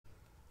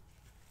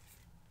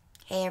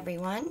Hey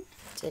everyone,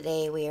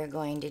 today we are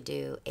going to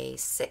do a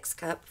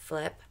 6-cup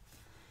flip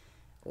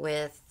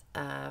with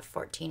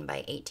 14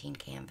 by 18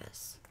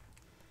 canvas.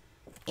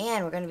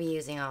 And we're going to be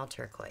using all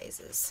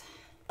turquoises.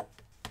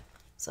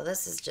 So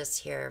this is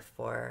just here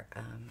for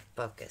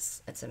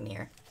focus. It's a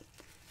mirror.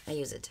 I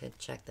use it to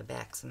check the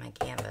backs of my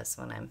canvas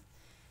when I'm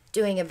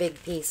doing a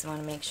big piece. I want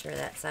to make sure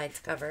that side's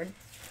covered.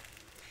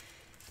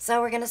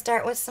 So we're going to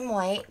start with some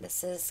white.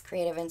 This is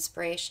Creative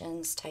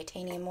Inspirations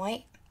Titanium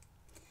White.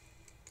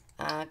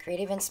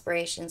 Creative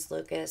Inspirations,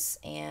 Lucas,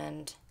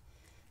 and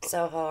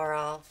Soho are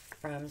all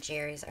from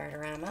Jerry's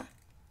Artorama.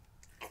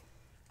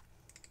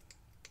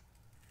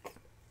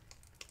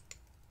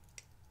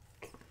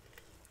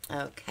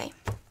 Okay,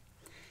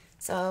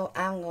 so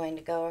I'm going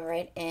to go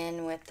right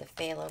in with the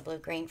Phthalo Blue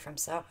Green from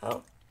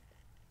Soho.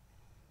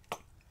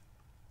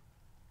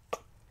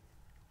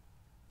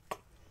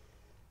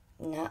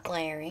 Not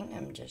layering,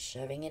 I'm just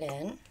shoving it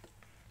in.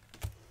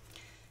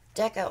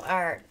 Deco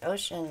Art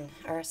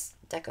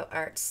Deco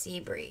Art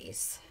Sea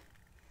Breeze.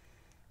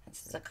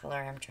 This is a color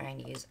I'm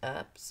trying to use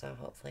up, so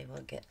hopefully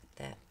we'll get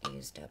that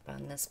used up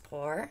on this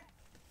pour.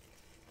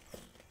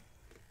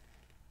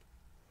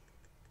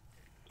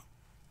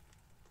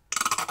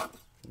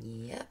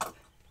 Yep,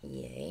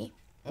 yay.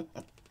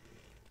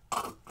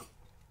 I'll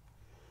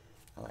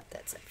let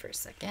that sit for a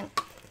second.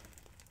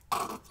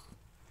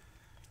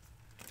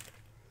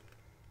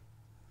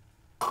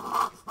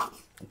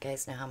 You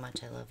guys know how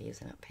much I love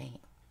using up paint.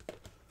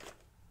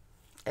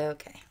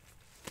 Okay,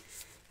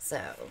 so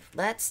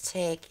let's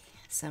take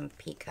some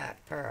Peacock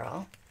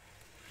Pearl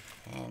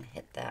and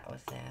hit that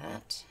with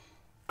that.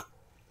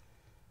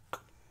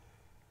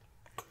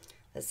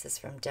 This is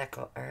from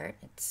Deco Art.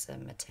 It's a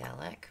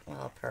metallic,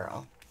 well,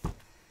 pearl.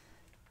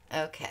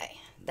 Okay,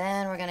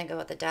 then we're going to go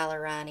with the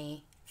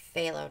Dalarani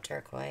Phthalo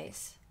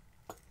Turquoise.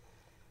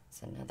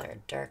 It's another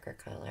darker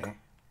color.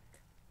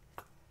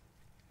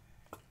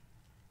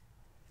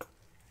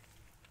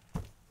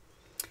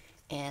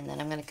 And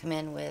then I'm going to come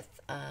in with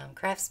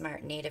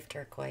Craftsmart Native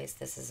Turquoise.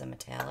 This is a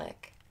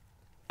metallic.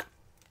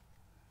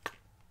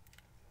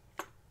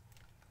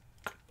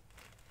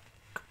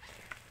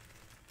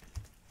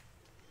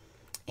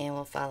 And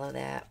we'll follow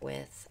that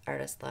with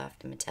Artist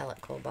Loft Metallic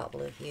Cobalt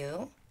Blue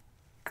Hue.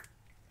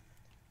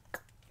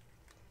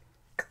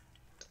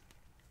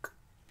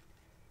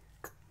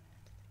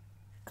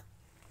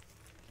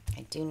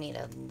 I do need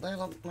a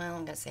little, well,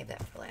 I'm going to save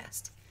that for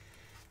last.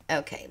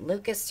 Okay,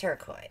 Lucas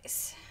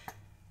Turquoise.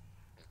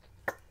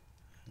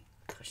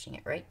 Pushing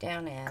it right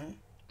down in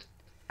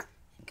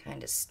and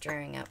kind of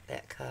stirring up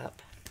that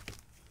cup.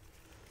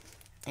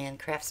 And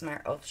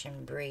Craftsmart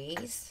Ocean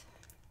Breeze.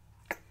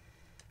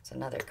 It's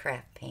another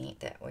craft paint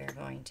that we're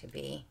going to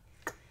be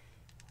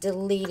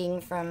deleting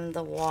from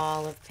the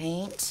wall of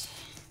paint.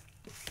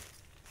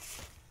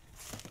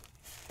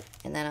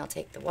 And then I'll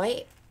take the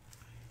white,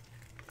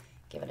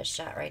 give it a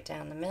shot right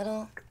down the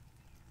middle.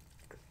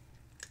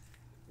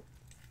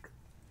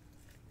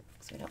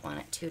 So we don't want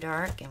it too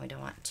dark and we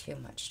don't want too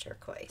much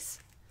turquoise.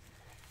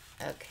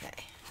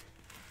 Okay,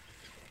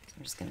 so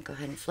I'm just going to go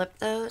ahead and flip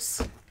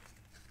those.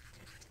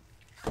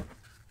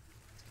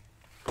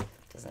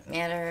 Doesn't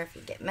matter if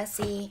you get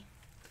messy.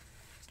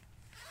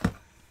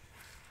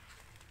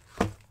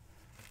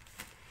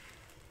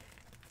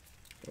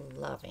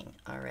 Loving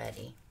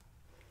already.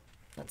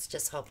 Let's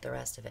just hope the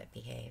rest of it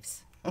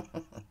behaves.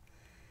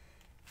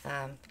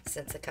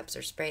 Since the cups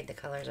are sprayed, the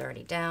color's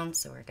already down,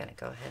 so we're going to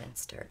go ahead and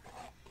start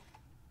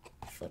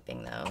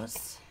flipping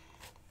those.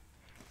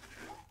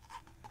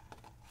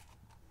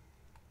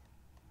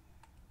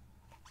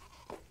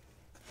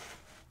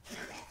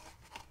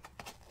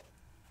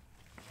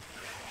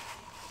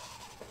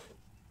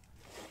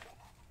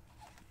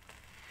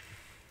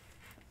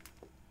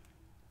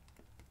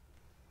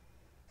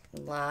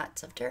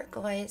 Lots of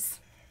turquoise.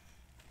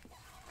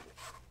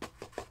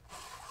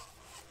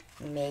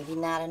 Maybe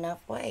not enough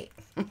white.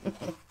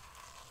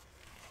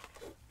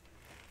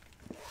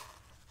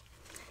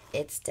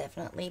 It's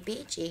definitely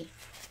beachy.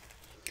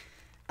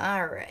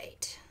 All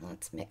right,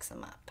 let's mix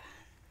them up.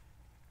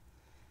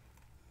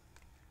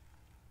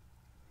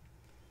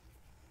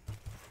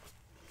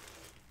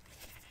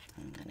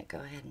 I'm going to go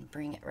ahead and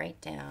bring it right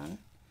down.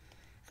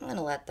 I'm going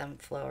to let them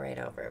flow right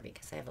over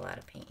because I have a lot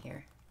of paint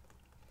here.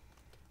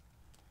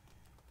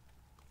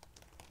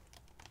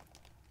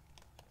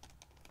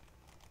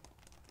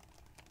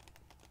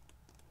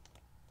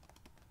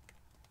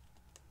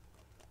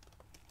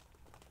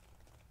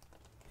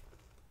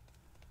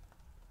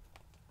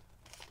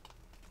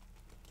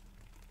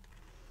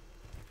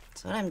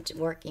 So what I'm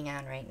working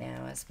on right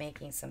now is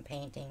making some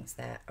paintings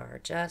that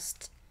are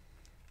just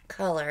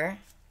color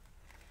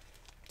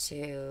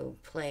to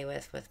play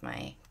with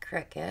my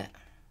Cricut.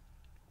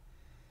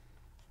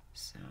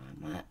 So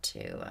I want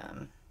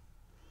to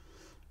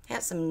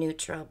have some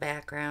neutral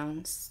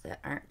backgrounds that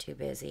aren't too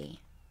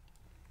busy.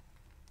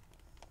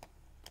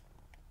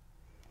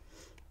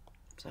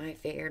 So I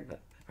figured it'd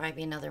probably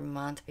be another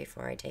month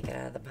before I take it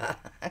out of the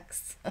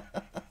box.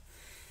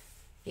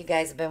 You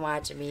guys have been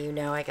watching me, you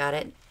know I got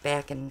it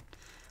back in,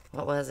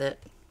 what was it,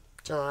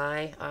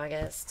 July,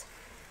 August.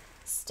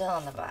 Still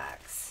in the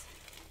box.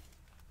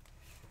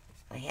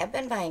 I have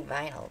been buying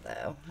vinyl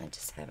though. I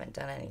just haven't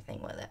done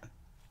anything with it.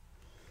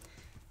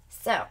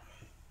 So,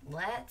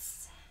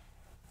 let's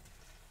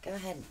go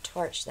ahead and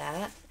torch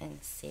that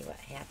and see what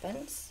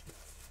happens.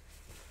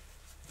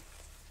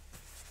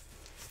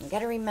 You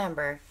gotta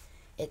remember,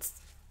 it's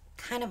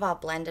kind of all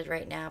blended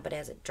right now, but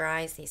as it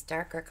dries, these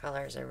darker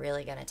colors are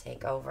really gonna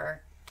take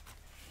over.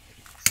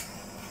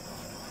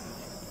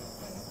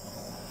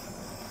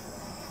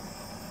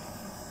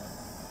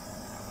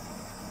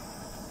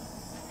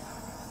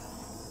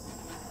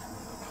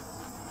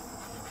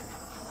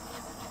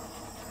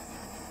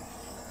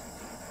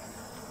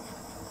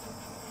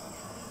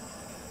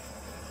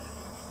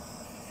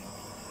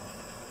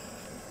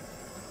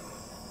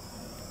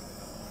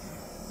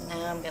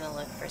 Now I'm going to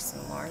look for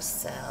some more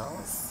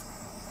cells.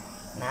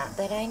 Not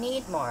that I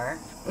need more.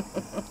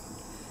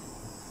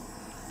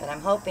 But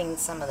I'm hoping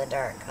some of the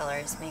dark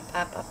colors may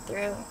pop up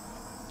through.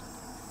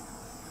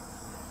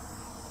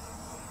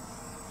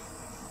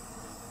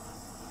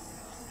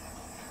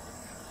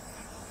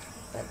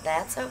 But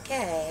that's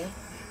okay.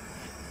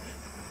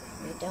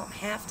 We don't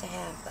have to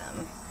have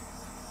them.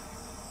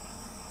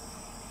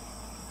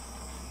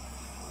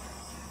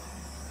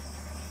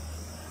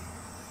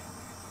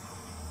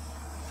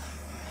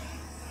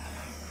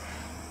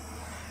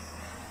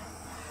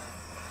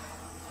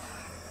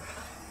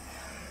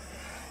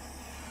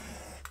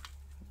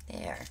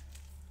 There.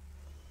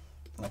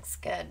 Looks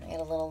good. I got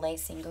a little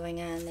lacing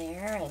going on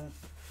there, and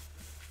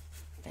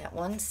that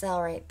one cell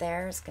right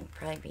there is going to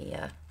probably be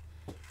a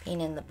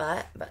pain in the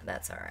butt, but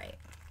that's alright.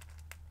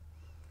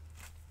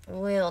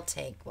 We'll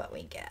take what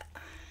we get.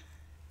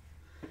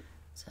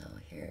 So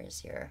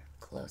here's your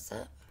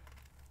close-up.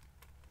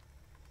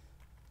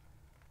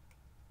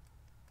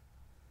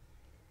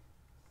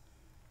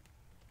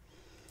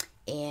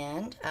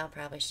 And I'll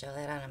probably show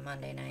that on a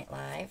Monday Night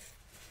Live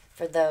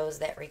for those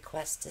that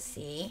request to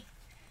see.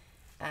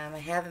 I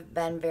haven't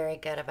been very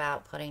good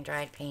about putting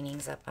dried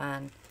paintings up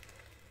on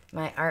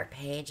my art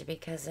page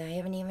because I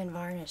haven't even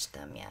varnished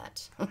them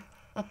yet.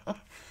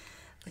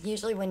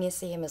 Usually when you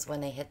see them is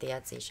when they hit the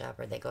Etsy shop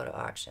or they go to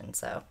auction.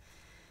 So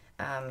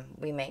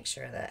we make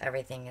sure that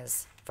everything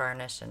is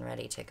varnished and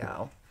ready to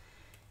go.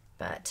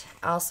 But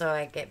also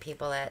I get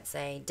people that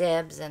say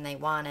dibs and they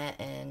want it,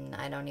 and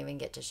I don't even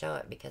get to show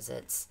it because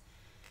it's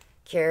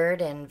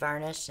cured and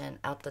varnished and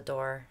out the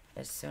door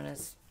as soon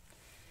as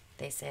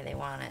they say they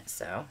want it.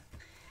 So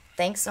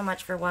thanks so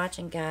much for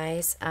watching,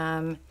 guys.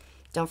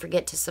 Don't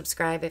forget to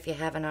subscribe if you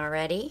haven't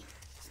already.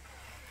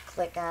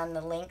 Click on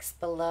the links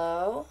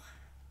below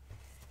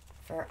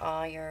for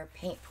all your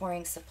paint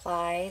pouring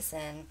supplies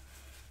and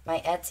my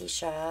Etsy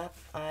shop.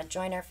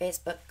 Join our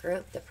Facebook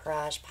group, the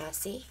Parage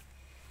Posse.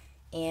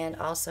 And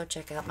also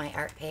check out my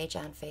art page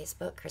on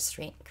Facebook,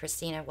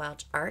 Christina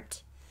Welch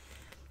Art.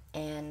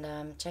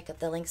 And check out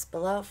the links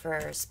below for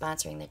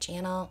sponsoring the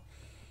channel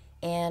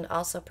and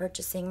also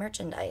purchasing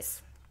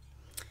merchandise.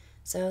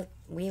 So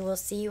we will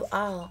see you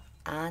all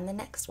on the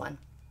next one.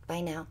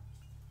 Bye now.